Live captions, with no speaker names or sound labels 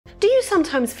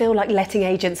sometimes feel like letting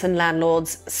agents and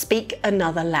landlords speak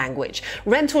another language?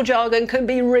 Rental jargon can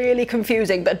be really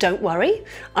confusing, but don't worry.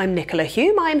 I'm Nicola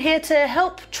Hume. I'm here to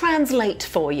help translate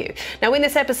for you. Now, in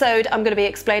this episode, I'm going to be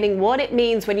explaining what it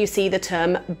means when you see the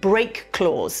term break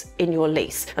clause in your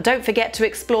lease. Now, don't forget to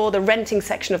explore the renting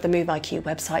section of the Move IQ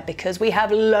website because we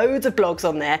have loads of blogs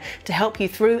on there to help you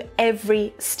through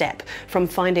every step, from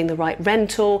finding the right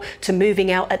rental to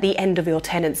moving out at the end of your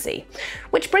tenancy.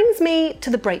 Which brings me to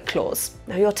the break clause.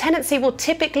 Now, your tenancy will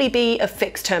typically be a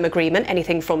fixed term agreement,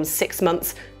 anything from 6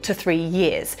 months to 3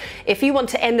 years. If you want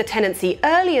to end the tenancy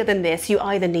earlier than this, you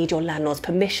either need your landlord's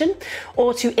permission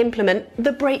or to implement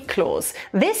the break clause.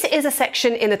 This is a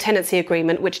section in the tenancy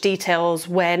agreement which details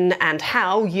when and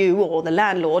how you or the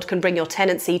landlord can bring your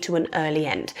tenancy to an early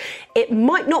end. It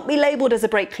might not be labelled as a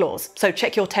break clause, so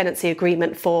check your tenancy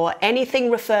agreement for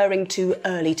anything referring to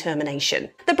early termination.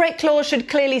 The break clause should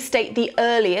clearly state the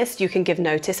earliest you can give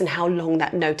notice and how long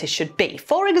that notice should be.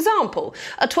 For example,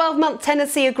 a 12-month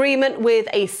tenancy agreement with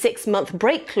a 6-month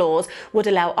break clause would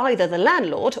allow either the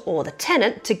landlord or the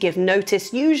tenant to give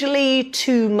notice, usually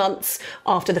 2 months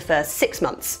after the first 6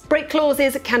 months. Break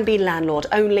clauses can be landlord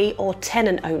only or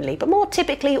tenant only, but more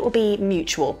typically it will be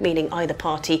mutual, meaning either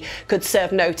party could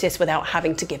serve notice without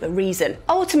having to give a reason.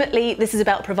 Ultimately, this is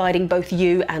about providing both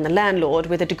you and the landlord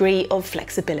with a degree of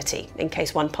flexibility in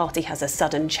case one party has a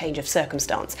sudden change of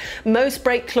circumstance. Most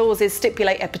break clauses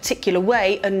stipulate a particular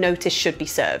way a notice should be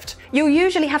served. You'll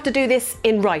usually have to do this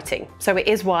in writing, so it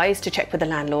is wise to check with the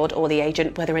landlord or the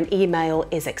agent whether an email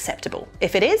is acceptable.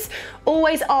 If it is,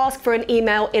 always ask for an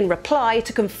email in reply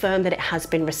to confirm that it has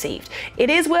been received.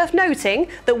 It is worth noting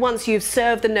that once you've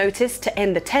served the notice to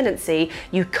end the tenancy,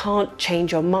 you can't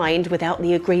change your mind without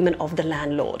the agreement of the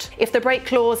landlord. If the break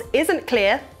clause isn't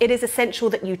clear, it is essential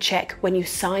that you check when you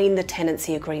sign the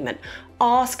tenancy agreement.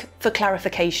 Ask for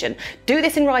clarification. Do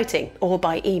this in writing or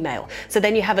by email, so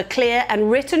then you have a clear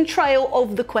and written trail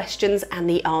of the questions and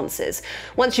the answers.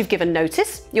 Once you've given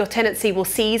notice, your tenancy will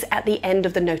cease at the end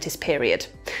of the notice period.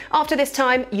 After this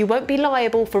time, you won't be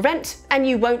liable for rent and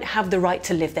you won't have the right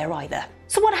to live there either.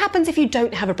 So what happens if you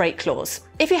don't have a break clause?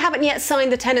 If you haven't yet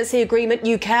signed the tenancy agreement,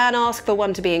 you can ask for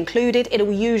one to be included. It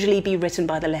will usually be written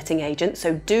by the letting agent,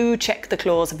 so do check the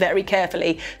clause very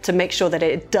carefully to make sure that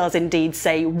it does indeed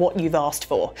say what you've asked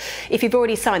for. If you've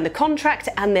already signed the contract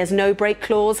and there's no break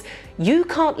clause, you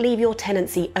can't leave your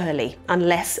tenancy early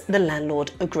unless the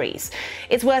landlord agrees.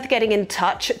 It's worth getting in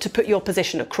touch to put your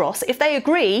position across. If they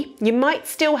agree, you might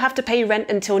still have to pay rent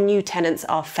until new tenants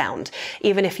are found,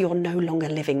 even if you're no longer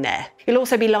living there. You'll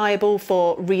also be liable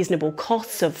for reasonable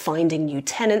costs of finding new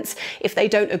tenants. If they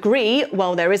don't agree,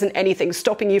 while there isn't anything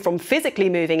stopping you from physically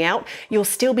moving out, you'll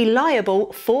still be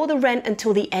liable for the rent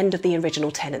until the end of the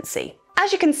original tenancy.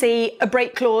 As you can see, a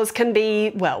break clause can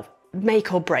be, well,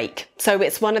 make or break. So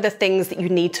it's one of the things that you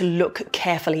need to look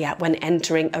carefully at when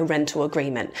entering a rental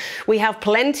agreement. We have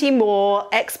plenty more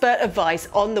expert advice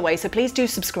on the way, so please do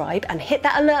subscribe and hit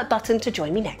that alert button to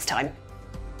join me next time.